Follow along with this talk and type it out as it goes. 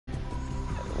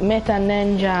Myth and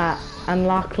Ninja and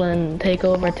Lachlan take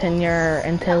over Tinure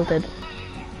and Tilted.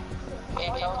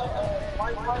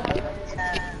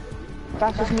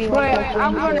 That's just me. Right,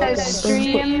 I'm gonna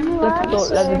stream.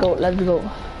 Let's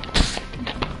go.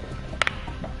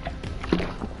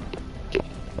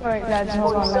 Alright lads,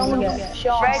 hold on, let me get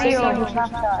Sean, Radio. say on your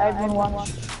Snapchat, everyone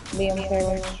watch Liam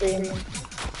Fairway stream.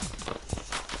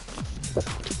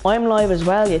 I'm live as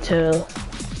well, you tool.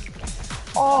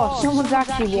 Oh, someone's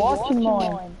actually watching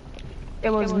mine. It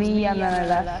was me and then I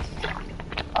left.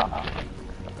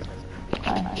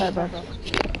 Sorry bro.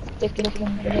 Stick looking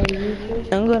for the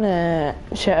YouTube. I'm gonna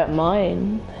shout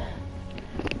mine.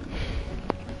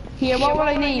 Here, what will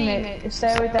I name it?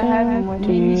 Stairway to Heaven with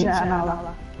Ninja and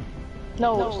Allah.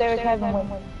 No, Stairway to Heaven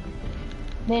with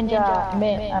Ninja,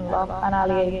 Myth and Love and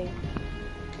Ali.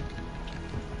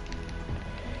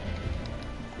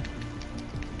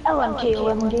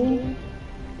 LMK.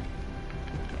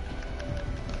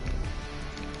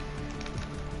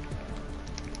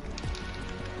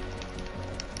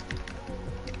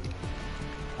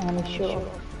 I'm sure.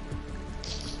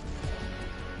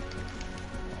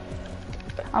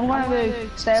 I'm gonna do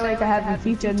Stairway to Heaven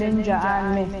feature Ninja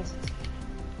and Myth.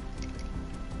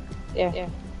 Yeah.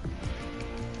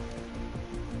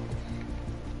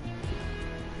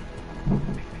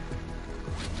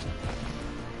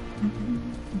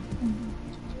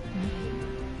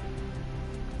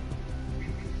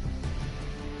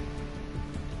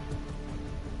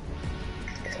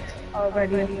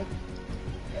 Already.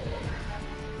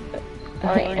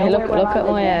 Hey,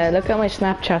 look at my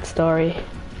Snapchat story.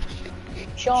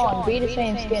 Sean, be the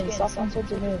same skin, stop on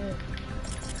such a move.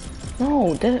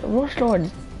 No, the Rush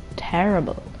Lord's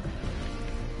terrible.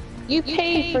 You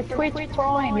paid for Twitch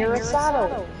Prime, you're a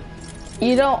saddle.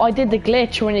 You don't, I did the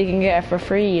glitch when you can get it for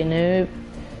free, you noob.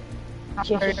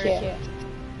 Yeah.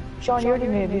 Sean, you're the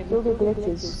noob, you do the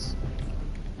glitches.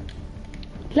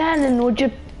 Landon, would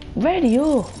you ready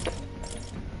up?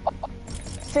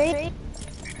 See?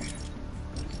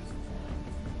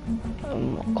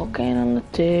 Cocaine on the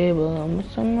table, I'm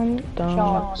on the down.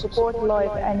 Sean, support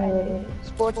live anyway.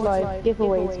 Support live,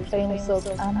 giveaways, playing subs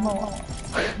and more.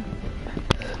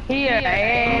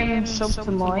 Here, sub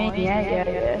to mine.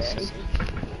 Yes.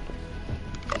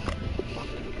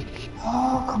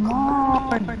 Oh, come on.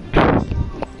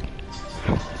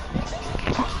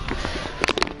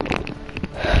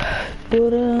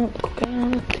 Put up cocaine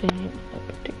on the table,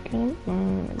 particular.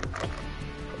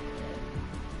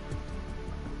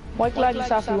 Mike Laddie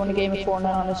Saffy won a game of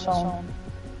Fortnite on his phone.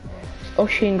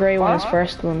 Ocean Grey won his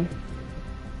first one.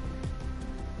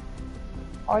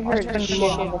 I heard the shit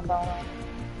on the phone.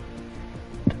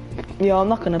 Yeah, I'm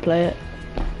not gonna play it.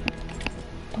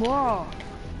 Whoa.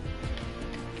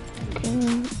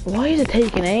 Why is it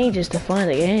taking ages to find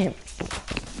a game?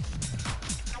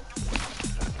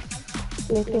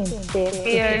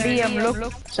 Here, Liam,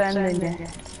 look. Sending you.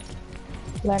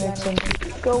 Leonardson,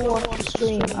 go watch the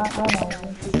stream. I know.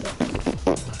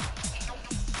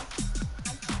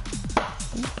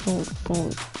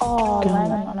 Oh,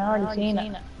 Lennon, I already seen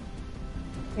it.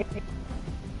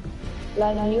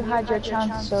 Lennon, you had your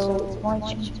chance, so it's my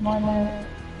chance, my now.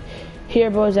 Here,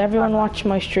 boys, everyone watch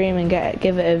my stream and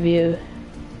give it a view.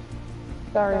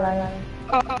 Sorry, Lennon.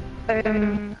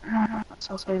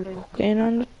 Cocaine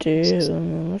on the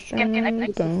table,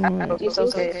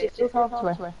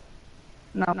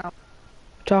 No.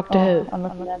 Talk to who? I'm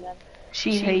looking at them.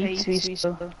 She hates me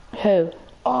so. Who?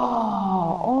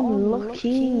 Oh,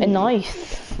 unlucky. A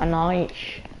nice.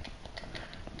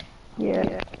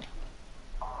 Yeah.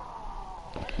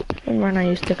 Remember when I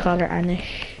used to call her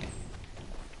Anish?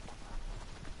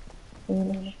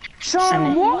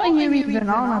 Sean, what are you even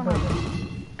on about?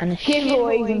 Anish. Give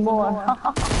away even more.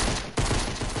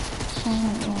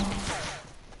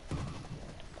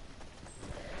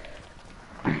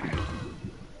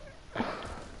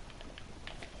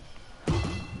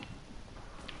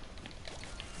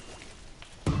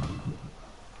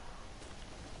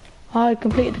 I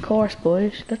completed the course,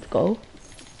 boys. Let's go.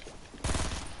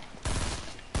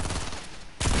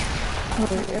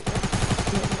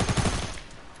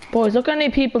 Boys, look how many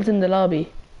people's in the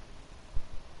lobby.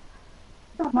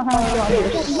 So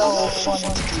funny.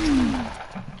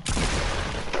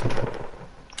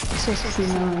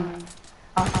 69.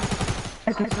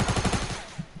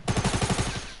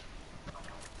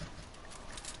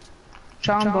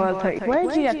 Sean Boyle, where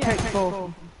did you get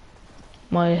 34?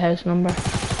 My house number.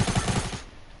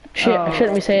 Shit, I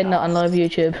shouldn't be saying that on live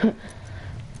YouTube.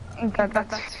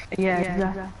 Yeah,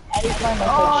 exactly. Anytime I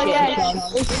Oh, say yeah, shit, Sean.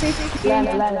 It's 60.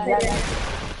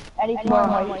 Anytime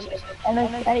I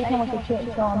anytime I can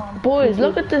change on. Boys,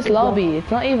 look at this lobby. It's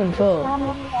not even full.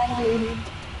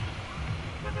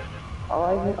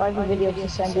 Oh, I have a video to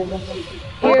send you.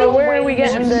 Here, where are we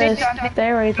getting the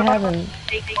stairway to heaven?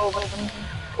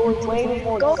 Go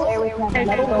stairway to heaven.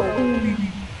 Let's go.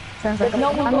 Sounds like There's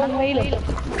no one going Caleb.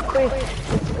 Quick,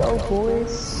 let's go,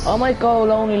 boys. I might go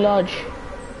Lonely Lodge.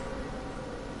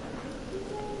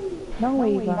 No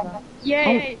way, man.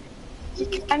 Yeah, you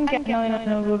can get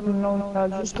 900 I'll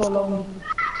just go alone.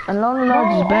 And Lonely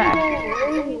Lodge is better.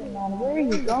 Where are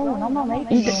you going? I'm not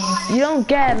making it. You don't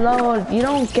get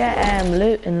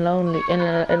loot in Lonely in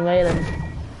Wayland.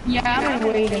 Yeah, I'm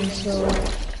waiting, so...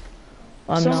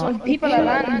 I'm Some not. people are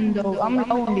landing though, I'm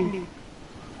lonely.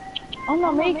 I'm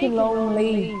not making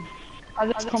lonely.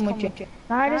 I'll just come with you.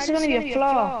 Nah, this is gonna be a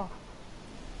flaw.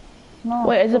 No.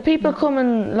 Wait, is the people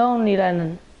coming Lonely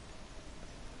then?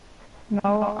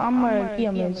 No, I'm where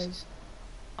Liam is.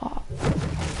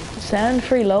 Sound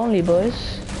free Lonely,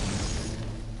 boys.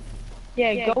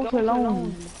 Yeah, go to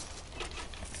lonely.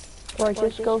 Right,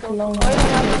 just go to lonely.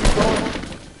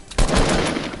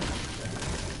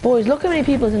 Boys, look how many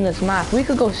people's in this map. We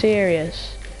could go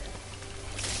serious.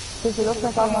 Does it look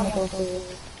like I want to go to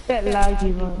it? Bit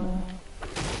laggy right now.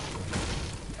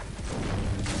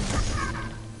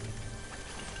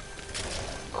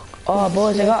 Oh,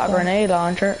 boys, I got a grenade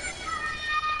launcher.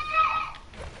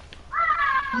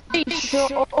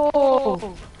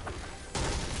 Oh!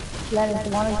 Lennon, do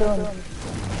you want to do it?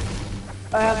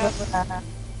 I have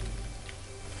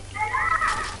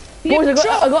Boys,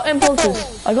 I got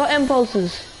impulses. I got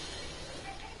impulses.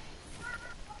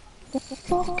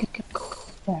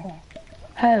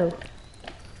 How?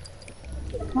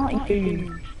 not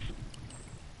you.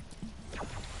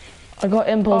 I got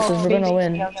impulses. We're gonna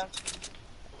win.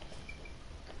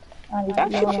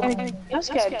 Let's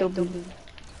get a double.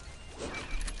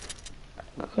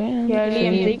 Okay. Yeah,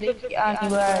 Liam, they could be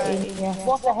anywhere in here.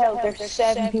 What the hell? There's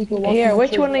 7 people watching. Here,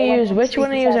 which one of you? Which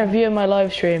one of you are viewing my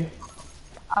live stream?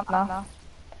 I'm not.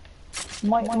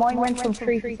 Mine went from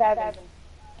 3 to 7.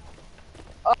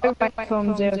 I went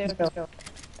from 0 to 0.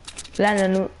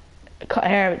 Lennon,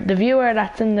 here, the viewer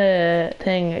that's in the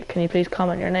thing, can you please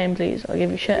comment your name, please? I'll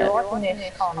give you shit. You're watching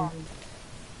this, Colin.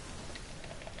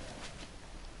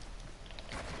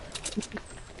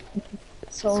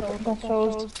 So that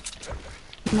shows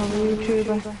I'm a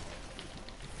YouTuber.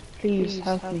 Please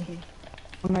help me.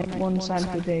 I make 1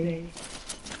 cent a day.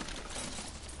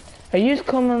 Are you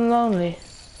coming Lonely?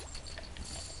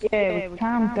 Yeah,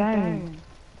 calm down.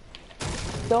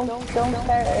 Don't start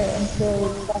it until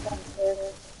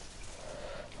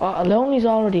Oh, Lonely's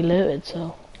already looted,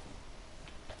 so.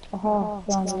 We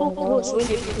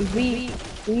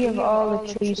have all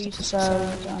the trees to sell.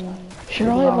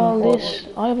 Sure, I have all this.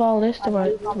 I have all this to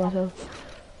myself.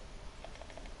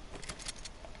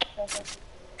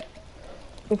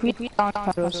 If we don't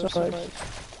have those swords,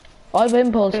 I have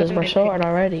impulses. We're sorted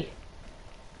already.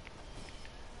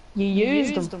 you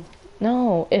use them.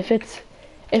 No, if it's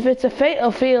a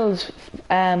Fatal Fields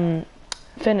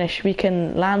finish, we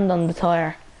can land on the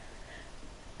tire,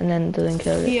 and then it doesn't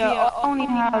kill it. Yeah, I only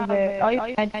have it.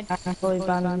 I fully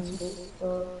balanced.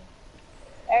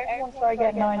 everyone try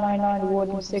get 999 wood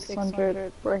and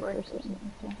 600 brick or something.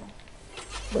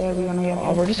 Where are we gonna get?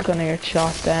 Oh, we're just gonna get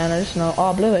shot down. I just know.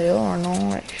 Oh, blue AR or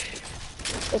no?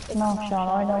 It's not, Sean.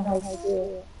 I know how to do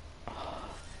it.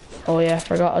 Oh yeah, I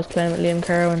forgot I was playing with Liam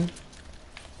Kerwin.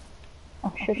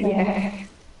 Oh shit, Yeah.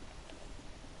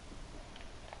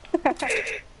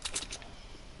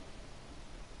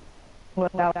 Well,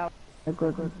 that was a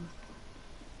good one.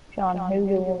 Sean, who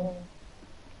will?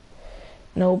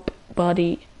 Nope,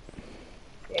 body.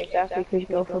 Yeah, exactly, because you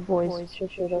go for boys.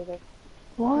 Sure.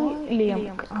 Why,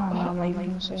 Liam? Oh, no, I'm not even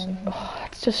gonna say anything. Oh,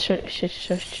 it's just shit. It's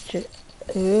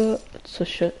so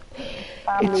shit.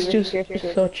 It's just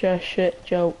such a shit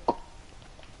joke.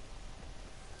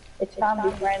 It's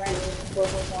family friendly.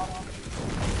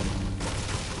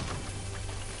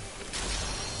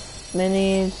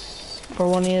 Minis for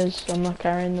 1 years. I'm not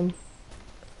carrying them.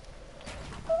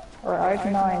 Alright,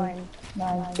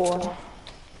 994.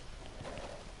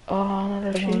 Oh,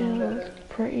 another shield.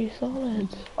 Pretty solid.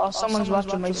 Oh, someone's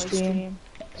watching my stream.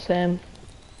 Same.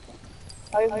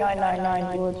 I have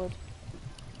 999 wood.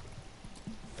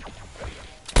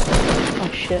 Oh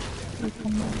shit.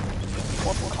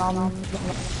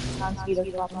 Can't see the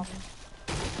problem.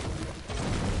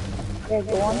 Yeah,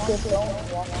 go on, keep going.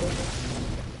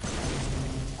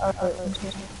 Alright.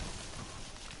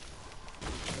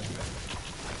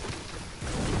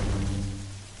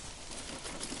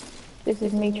 This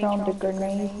is me throwing the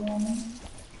grenade.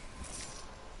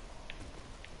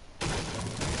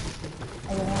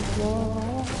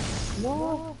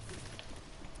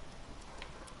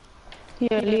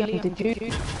 Yeah, Liam, did you?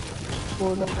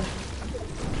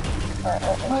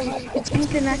 It's think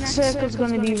the next circle's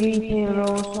gonna be retail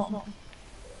or something.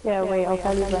 Yeah, wait, I'll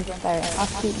tell you when to start. I have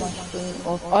to keep my screen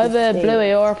off I to have a blue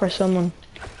stay. AR for someone.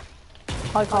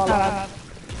 I call it.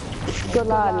 Good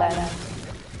lad, Len.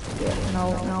 Yeah,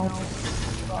 no.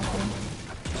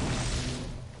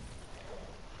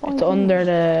 It's under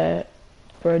the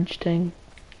bridge thing,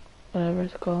 whatever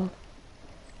it's called.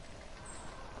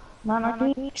 Man,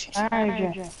 I need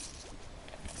charger.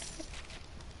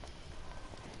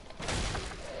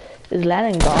 Is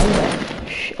Lennon gone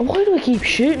then? Why do I keep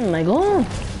shooting my gun?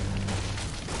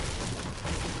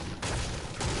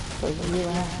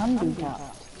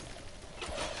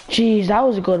 Jeez, that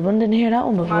was a good one. Didn't hear that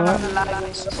one before.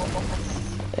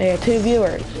 There, 2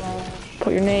 viewers.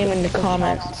 Put your name in the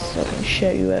comments so I can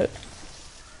shout you out.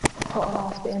 Put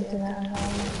off the internet.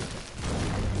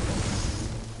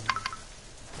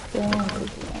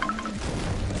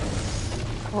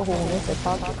 Oh, this is a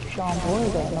Sean Boy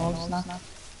there, no snap.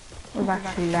 It was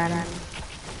actually Lennon.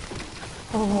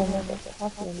 Oh, this is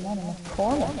possibly Len in the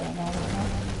corner there, no snap.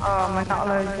 Oh, am I not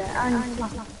allowed to get any?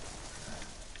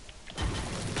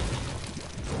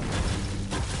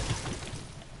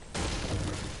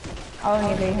 I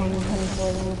only pay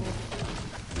 124.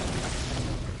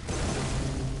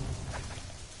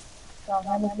 So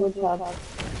how much would you have?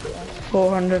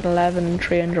 411 and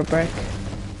 300 brick.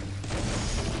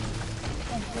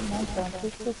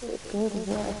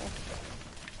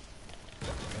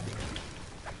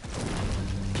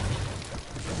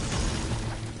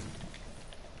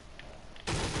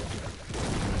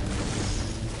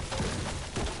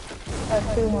 That's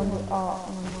 200. Oh,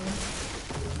 no.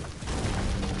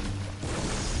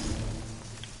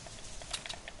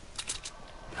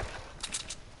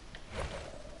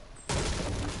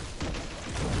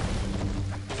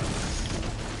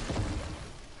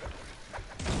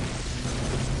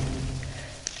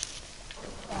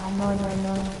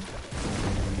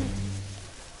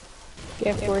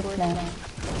 Get worse now.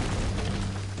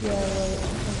 Yeah.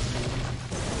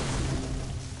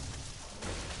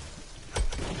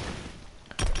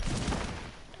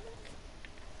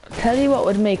 Tell you what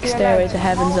would make Stairway to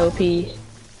Heaven's OP.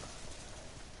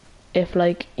 If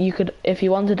like if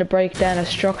you wanted to break down a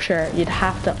structure, you'd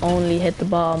have to only hit the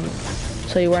bomb,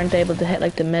 so you weren't able to hit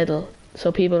like the middle.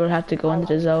 So people would have to go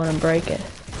into the zone and break it.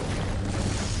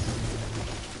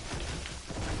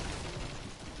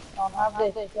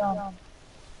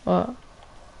 What?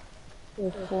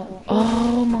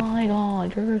 Oh my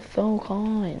god, you're so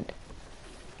kind.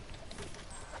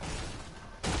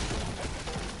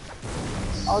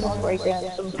 I'll just break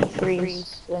down some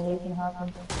trees, then you can have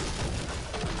them.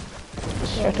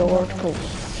 Start to work tools.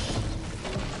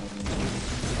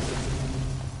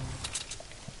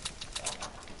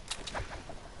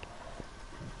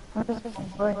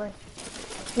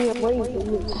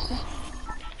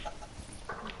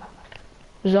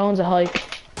 Zone's a hike.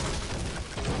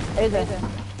 Is it?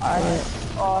 Alright.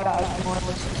 Oh, that was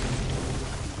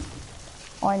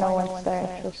more. I know when to start,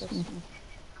 trust me.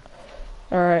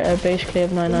 Alright, I basically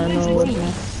have 990 wood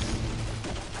now.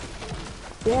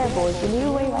 Yeah, boys, will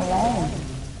you wait alone?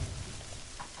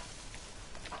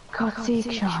 God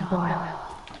sake, Sean Boyle.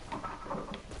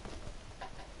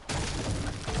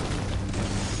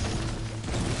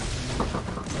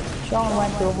 Sean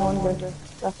went to 100.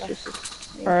 That's just...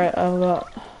 Alright, I've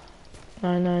got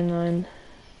 999.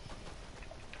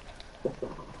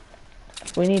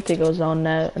 We need to go zone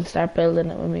now and start building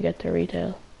it when we get to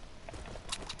retail.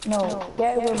 No,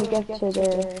 get it when we get to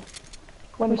the...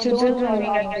 We should do when we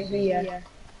get to here.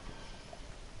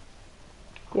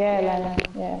 Yeah, Lana,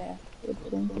 yeah.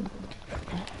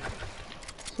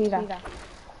 See that?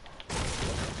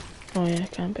 Oh yeah, I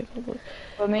can't pick up wood.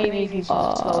 But maybe if you just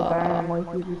slow down, it might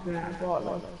be better. But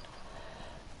like...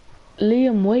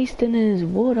 Liam wasting his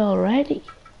wood already.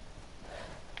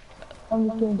 I'm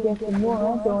just gonna get some more,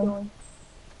 aren't I?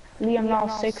 Liam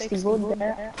lost 60 wood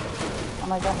there.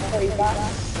 And I got 30 back.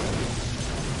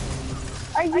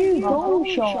 Are you dumb,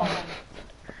 Sean?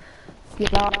 You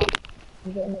lost.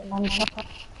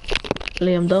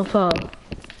 Liam, don't fall.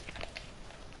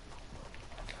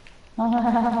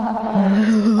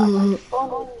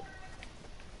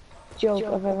 Joke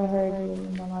I've ever heard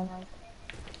in my life.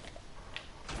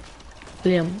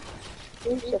 Liam.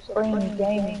 It's a spring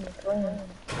game.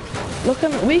 Look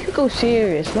at we could go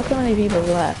serious. Look how many people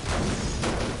left.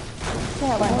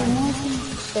 Yeah, why not?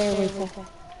 There we go.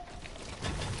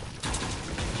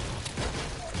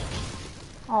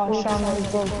 Oh, Sean was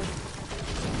good.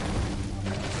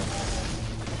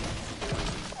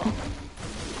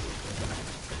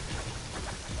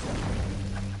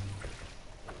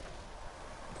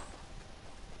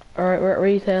 Alright, we're at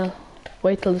retail.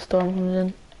 Wait till the storm comes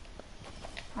in.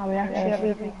 Oh, we actually have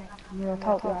everything. We were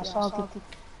told we were salty.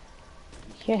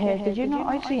 Yeah, did you know?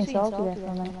 I've seen salty there for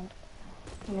a minute.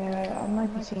 Yeah, I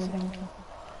might be seeing things.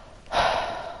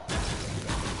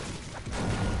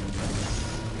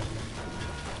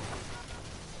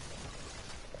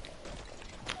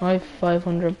 I have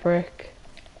 500 brick.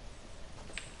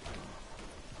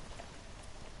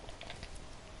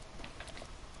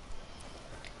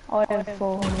 I have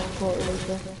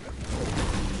 440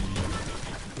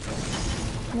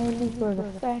 maybe for the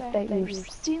fact that you're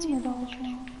stealing it all,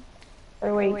 Sean.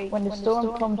 Or wait, when the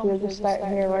storm comes, we'll just start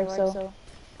here, right? So,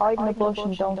 hide in the bush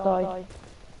and don't die.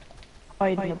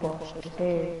 Hide in the bush,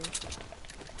 okay.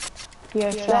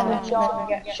 Here, Sean,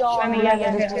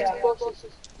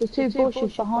 there's two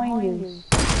bushes behind you.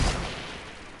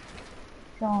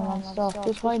 Sean, and stuff.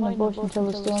 Just hide in the bush until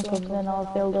the storm comes, and then I'll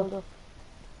build up.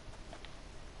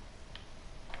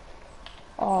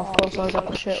 Oh, of course I got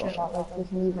the shit on that, like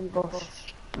this moving bush.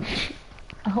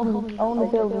 I only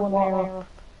build one area.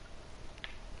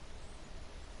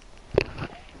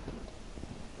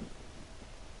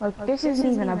 Like, this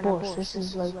isn't even a bush, this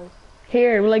is like...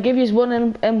 Here, will I give you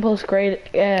one impulse grade,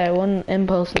 one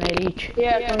impulse made each?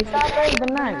 Yeah, can we start right the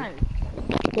now?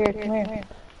 Here, come here.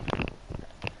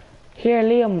 Here,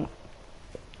 Liam.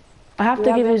 I have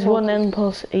to give you one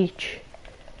impulse each.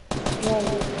 Yeah.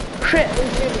 Shit!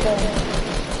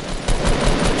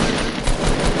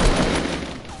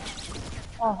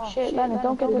 Oh shit, Lenny,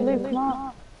 don't get the loot, come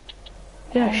on.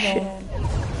 Yeah, shit.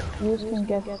 You can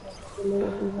get the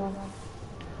loot if you want.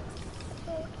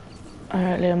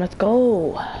 Alright, Liam, let's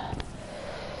go.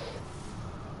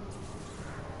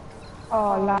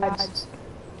 Oh, lads.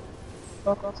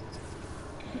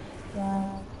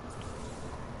 Yeah.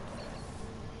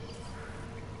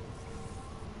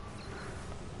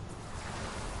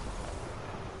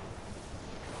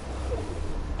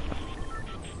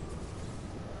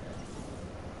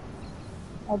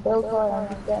 I built her and I'm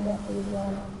just getting it for the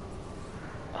zone.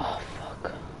 Oh,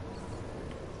 fuck.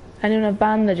 Anyone have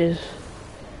bandages?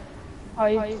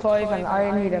 I have 5 and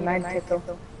I need a med kit though.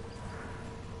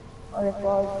 I have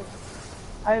 5.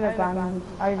 I have a bandage.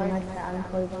 I have a med kit and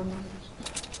 5 bandages.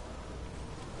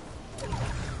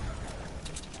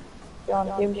 John,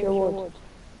 give me your wood.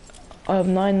 I have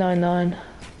 999.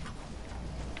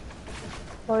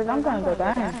 Boys, I'm gonna go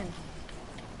down.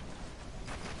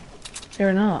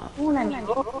 You're not.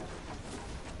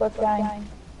 But down.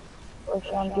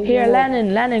 Here,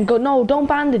 Lennon, go. No, don't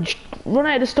bandage. Run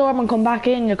out of the storm and come back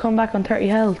in. You'll come back on 30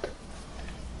 health.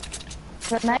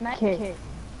 Med kit.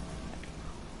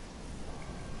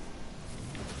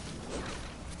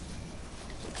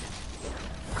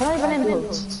 Can I have an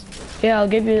impulse? Yeah,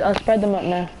 I'll spread them up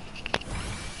now.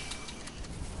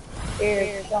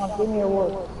 Here, John, give me your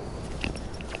wood.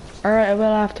 Alright, I will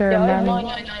after Lennon.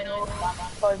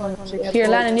 Here,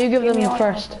 Lennon, you give them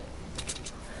first.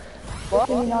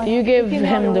 What? You give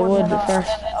him the wood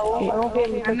first.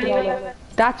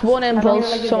 That's one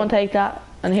impulse, someone take that.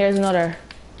 And here's another.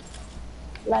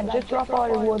 Len, just drop all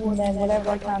your wood and then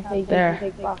whatever I can't take, there. You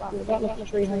can take back. You've got like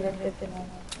 350 now.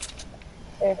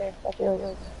 There, that's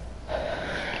yours.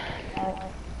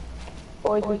 Alright.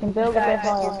 Boys, we can build a bit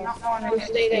higher. Just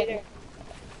stay there.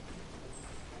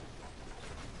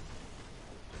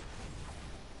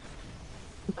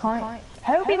 You can't.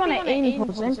 How are we gonna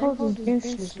impulse? Impulse is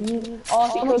useless.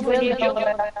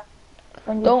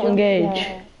 Don't engage.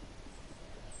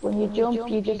 When you jump,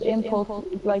 you just impulse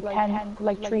like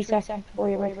 3 seconds before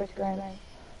you reach the ground.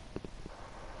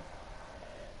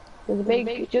 There's a big,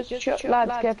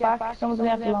 lads, get back. Someone's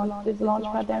gonna have to launch. There's a launch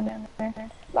pad down there.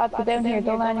 Lads, get down here.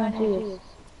 Don't let anyone see us.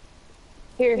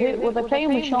 Here, was I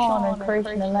playing with Sean and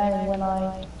Christian and Lennon when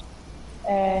I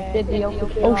did the open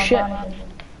kill? Oh shit.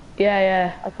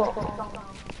 Yeah. I thought.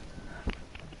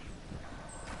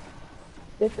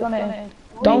 It's gonna.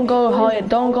 Don't go high.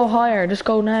 Don't go higher. Just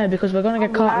go now because we're gonna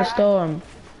get caught in a storm.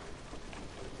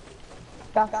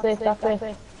 That's it.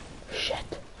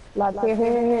 Shit. Lads,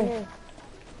 here.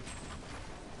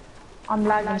 I'm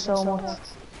lagging so much.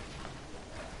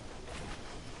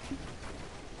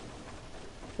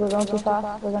 We're going too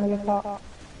fast. We're gonna get caught.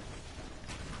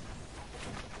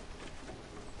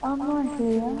 I'm not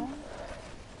here.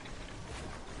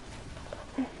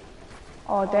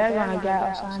 Oh, they're gonna get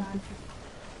us, aren't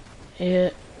they?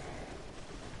 Yeah.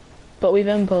 But we've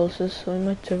impulses, so we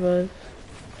might survive.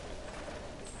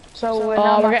 So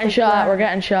we're getting shot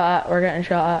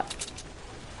at.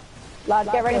 Lads,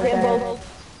 get ready for impulse.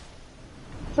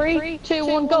 3, 2,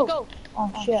 1, go!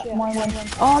 Oh shit, mine went.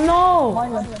 Oh no!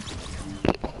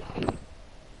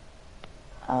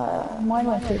 Mine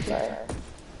went too far.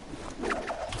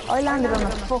 I landed on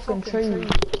a fucking tree.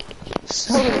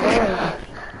 So weird.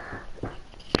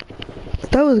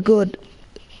 That was good.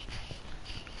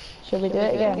 Should we do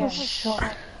it again?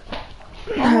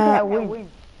 Uh, Win.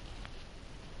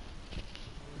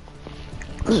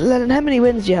 Lennon, how many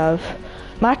wins do you have?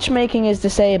 Matchmaking is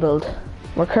disabled.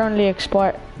 We're currently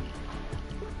expired.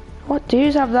 What, do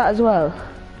you have that as well?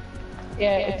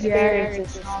 Yeah,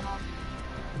 experience.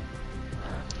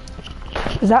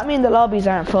 Does that mean the lobbies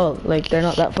aren't full? Like, they're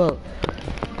not that full?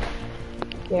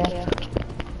 Yeah.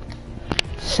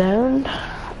 Sound?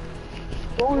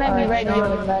 Don't let me read you.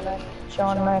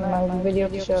 Sean, my video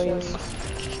to show you.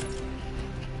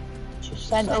 Just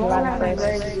send it to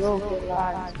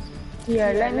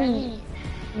Here, let me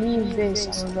leave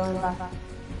this and go back.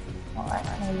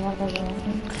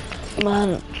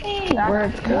 Man,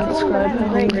 words can't describe how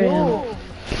hungry I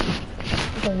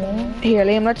am. Here,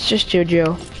 Liam, let's just do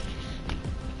Joe.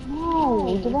 No,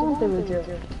 you don't do it, Joe.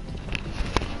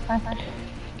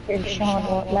 Here, Sean,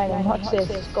 let him watch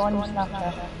this. Go on your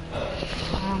Snapchat.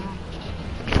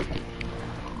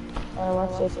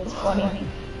 Watch this, it's funny.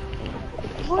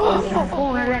 Why is your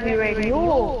phone let me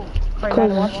radio?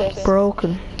 Because it's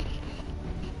broken.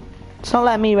 It's not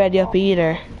letting me ready up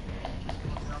either.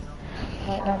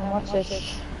 Right, then watch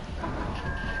this.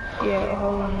 Yeah,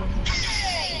 hold on.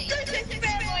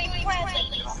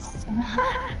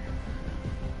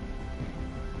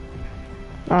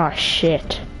 Oh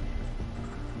shit.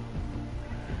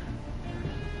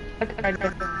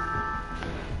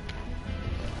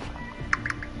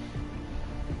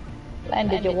 And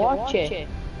did you watch it?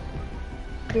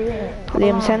 Yeah.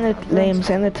 Liam,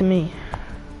 send it to me.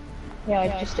 Yeah, I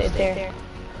just did there.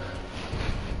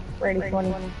 Really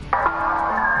funny.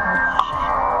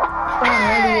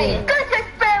 Hey, this is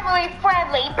family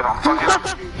friendly.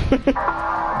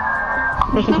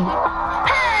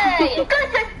 Hey,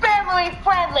 this is family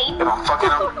friendly.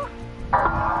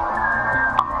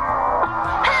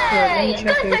 Hey, this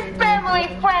is family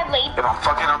friendly.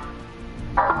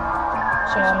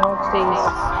 Sean, watch these.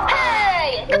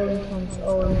 Hey!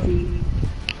 OMG.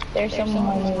 There's some of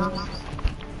my names.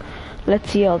 Let's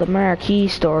see all the marquee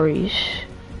stories.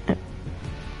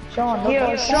 Sean,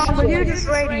 yo, Sean, will you just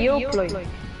radio play?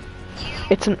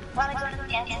 It's an... Wanna go to the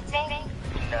dance thing?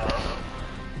 No.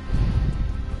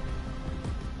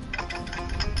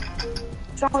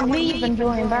 Sean, leave and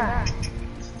join back.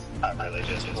 I really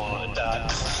just want to die.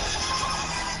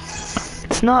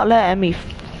 It's not letting me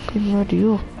f***ing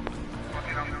radio.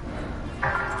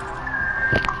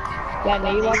 Yeah, no,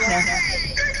 you watch now.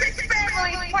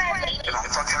 Family friendly.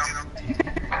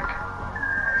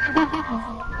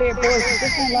 Here, boys,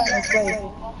 just don't let us play.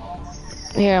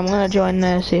 Here, I'm gonna join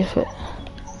now, see if it...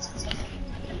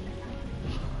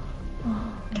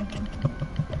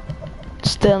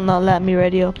 Still not letting me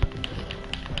ready up.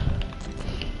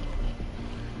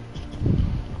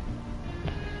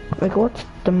 Like, what's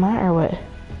the matter with it?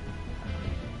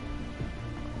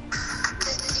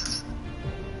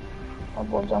 Oh,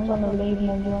 boys, I'm gonna leave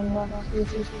and join back. See if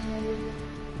this is ready.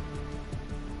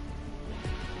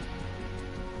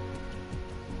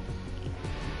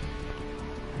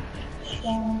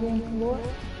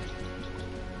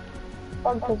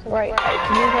 Right,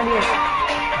 can you ready it?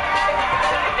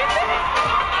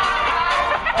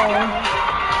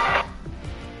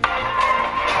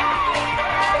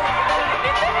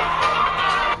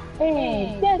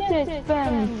 Hey, that is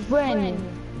friend.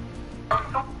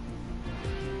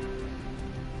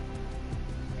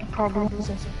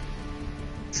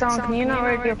 Sean, can you not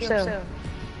ready yourself?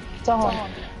 Sean.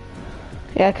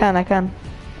 Yeah, I can.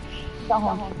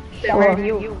 Sean. Ready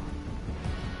you.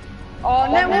 Oh,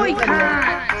 no, we can't.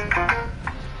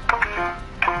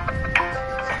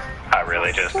 I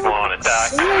really just want to die.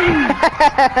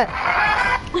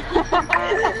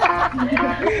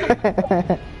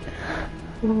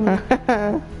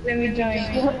 Let me join.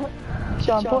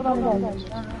 Sean, put on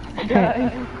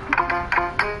that.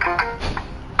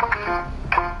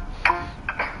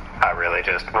 I really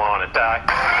just want to die.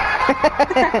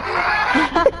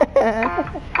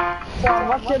 Sean,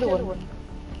 what's the other one?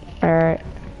 Alright.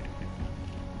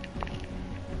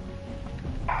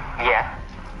 Yeah.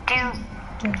 Do you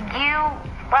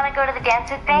want to go to the dance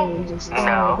with me?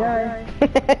 No.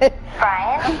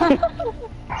 Brian?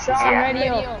 Sean,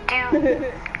 radio. Do you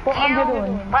What am I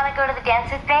doing? want to go to the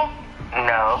dance with me?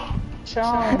 No.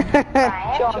 Sean.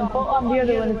 Brian? Sean, put on the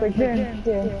other one. It's like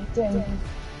ding.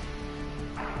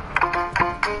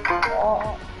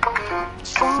 Oh.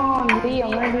 Sean,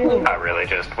 Liam, radio. I really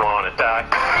just want to die.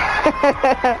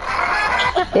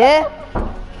 Yeah?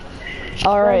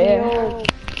 Alright, yeah. Radio.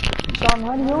 Sean,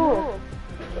 radio.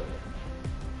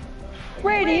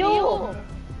 Radio.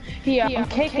 Yeah, I'm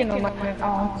kicking him.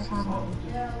 Oh,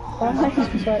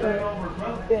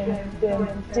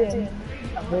 dim.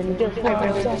 I really just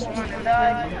want to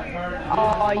die.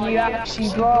 Oh, you actually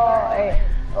brought it.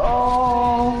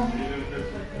 Oh.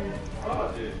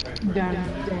 Damn.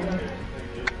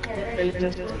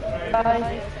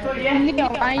 Leo,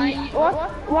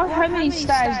 how many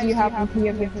stars do you have in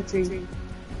PF53?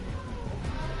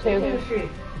 2.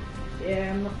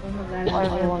 Yeah, I'm not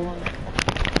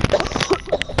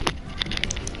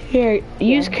Here,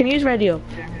 can use radio.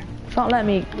 It's not letting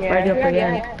me radio up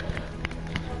again.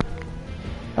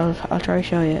 I'll try to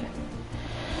show you.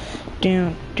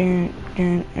 I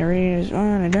really just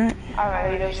wanna die.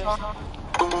 Alright, there's one.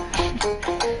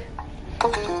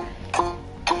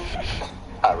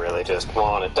 I really just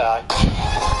wanna die.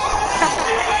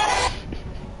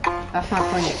 That's not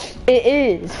funny. It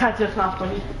is. That's just not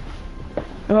funny.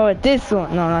 Oh, this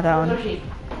one. No, not that one.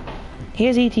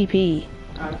 Here's ETP.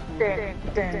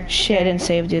 Shit, I didn't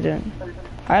save it.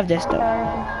 I have this though.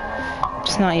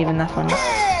 It's not even that funny.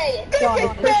 Hey, this is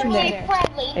very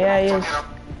friendly. Yeah, he is.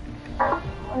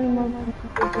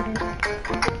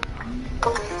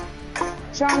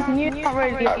 Sean, can you not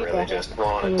ready I really just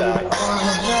wanna die.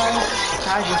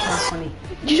 That's just not funny.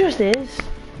 It just is.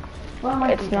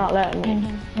 It's not letting me.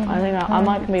 I think I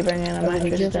might be bringing a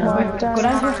mattress down. Go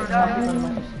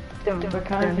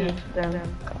down here.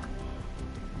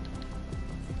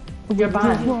 Your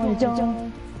band.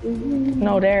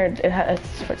 No, it's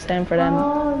the same for them.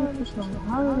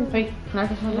 Wait, can I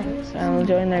just hold So I'll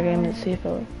join their game and see if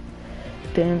it'll.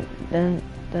 Then.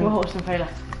 We're hosting Fela.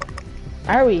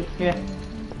 Are we? Yeah.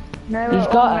 He's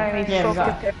got it. Yeah, we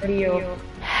got it.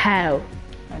 How?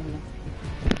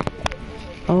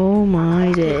 Oh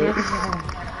my days.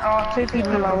 Oh, 2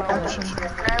 people are watching.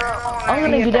 I'm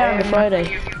gonna be there on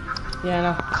Friday.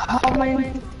 Yeah,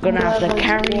 Gonna have to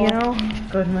carry, you know?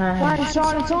 Good man. Right,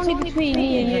 Sean, it's only between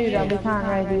me and you that we can't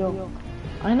radio.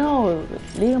 I know,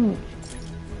 Liam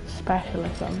special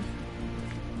or something.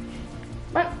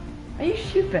 What? Are you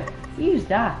stupid? Use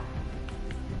that.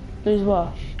 There's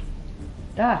what?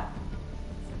 That.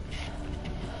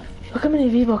 Look how many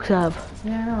V-Bucks I have.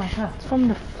 Yeah, I know, I thought. It's from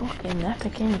the fucking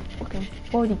Epic Game. Fucking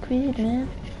 40 quid, man.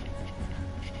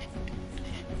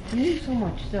 You use so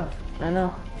much stuff. I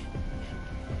know.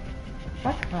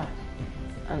 What the fuck?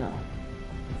 I know.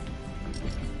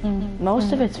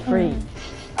 Most of it's free.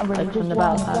 Like from the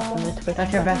Battle Pass and the Twitch.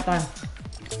 That's your best time.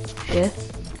 Yeah?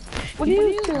 What do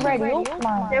you do radio,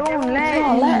 man? They won't let It's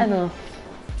not letting us.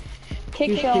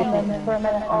 kick Sean in for a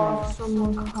minute. Oh,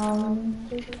 someone calling.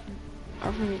 I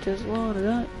really just wanted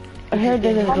that. I heard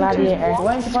there's a Gladiator.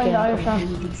 Why didn't you find the Irish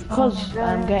fans? Because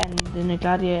I'm getting the new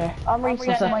Gladiator. I'm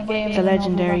resetting my game. It's a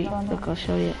legendary. Look, I'll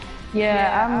show you.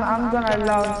 Yeah, I'm gonna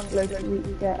log like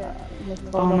get.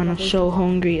 Oh man, I'm so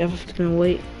hungry. I've been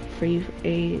waiting for you for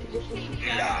ages.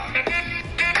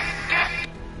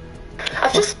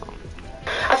 I've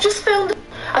just found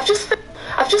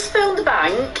the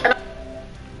bank and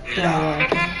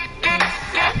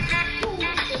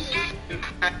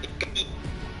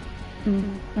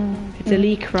It's a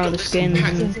leak for all the skins.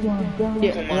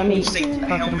 Yeah, let me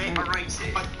helmet, I rate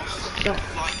it like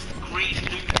green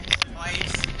luminous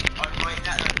eyes. I rate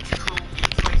that cool. You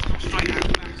place them straight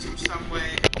out back from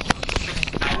somewhere.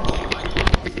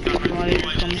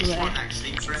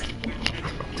 Actually, for it.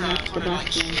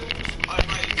 I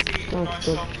rate it nice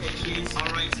long pitches. I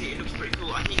rate it. It looks pretty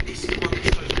cool. I think this is one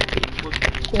that's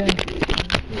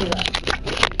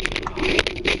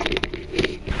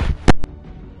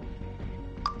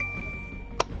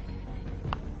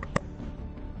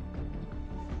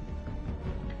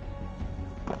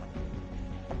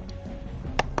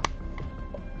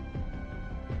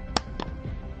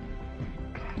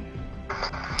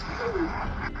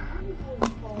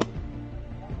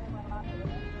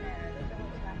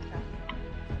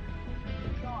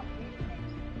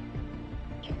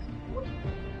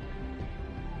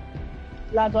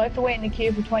Lads, I have to wait in the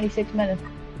queue for 26 minutes.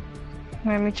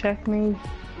 Let me check me.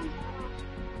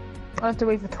 I have to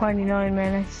wait for 29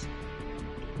 minutes.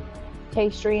 Okay,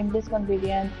 stream, this is gonna be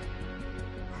the end.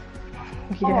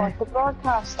 Yeah. Oh, the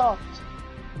broadcast stopped.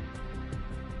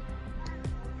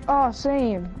 Oh,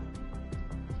 same.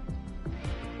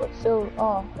 But still,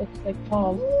 oh, it's like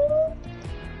paused.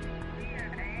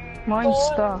 Mine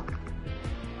stopped.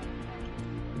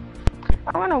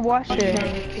 I wanna watch it.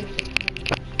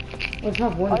 What's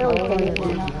up? One I always get it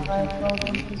when I'm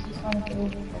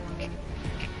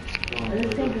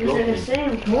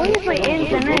Why is my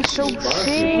internet so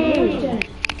shit?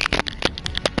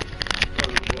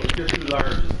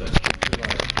 Large,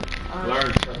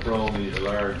 large. only a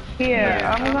large.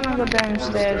 Yeah, I'm gonna go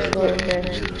downstairs for a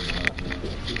bit.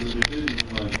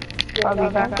 I'll be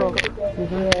back up.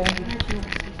 Yeah.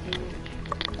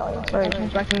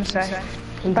 Right, back in a sec.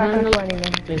 Back in 20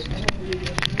 minutes.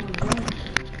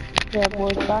 Yeah,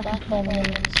 boys, back in 20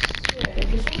 minutes.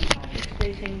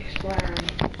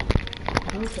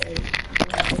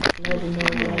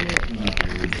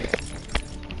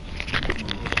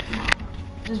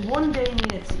 There's one day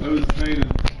needed. I was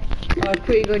training. Oh, it's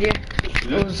pretty good, yeah.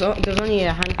 Yeah. There's only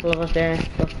a handful of us there,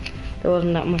 so there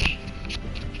wasn't that much.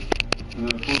 And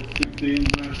I put 16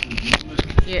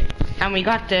 matches. Yeah, and we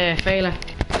got the failure.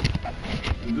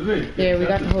 Did they? Yeah, we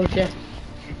got the whole shit.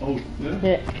 Oh, yeah?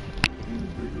 Yeah.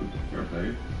 Pretty good. Fair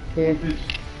play. Yeah.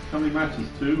 How many matches?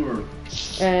 2 or?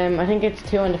 I think it's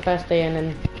 2 on the first day and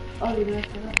then. I'll be back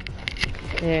for that.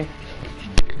 Yeah.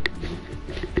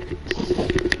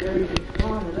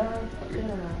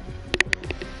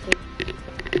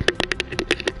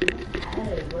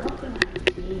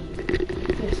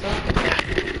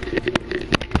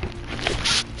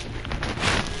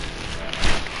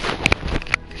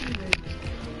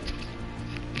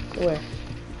 Where?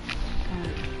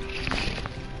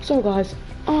 So guys,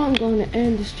 I'm going to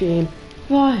end the stream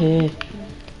right here.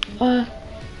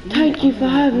 Thank you for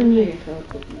having me.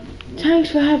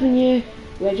 Thanks for having you.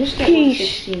 Yeah, just get Peace.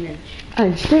 16 inch.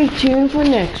 And stay tuned for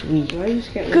next week. Why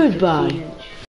just get Goodbye. 16 inch?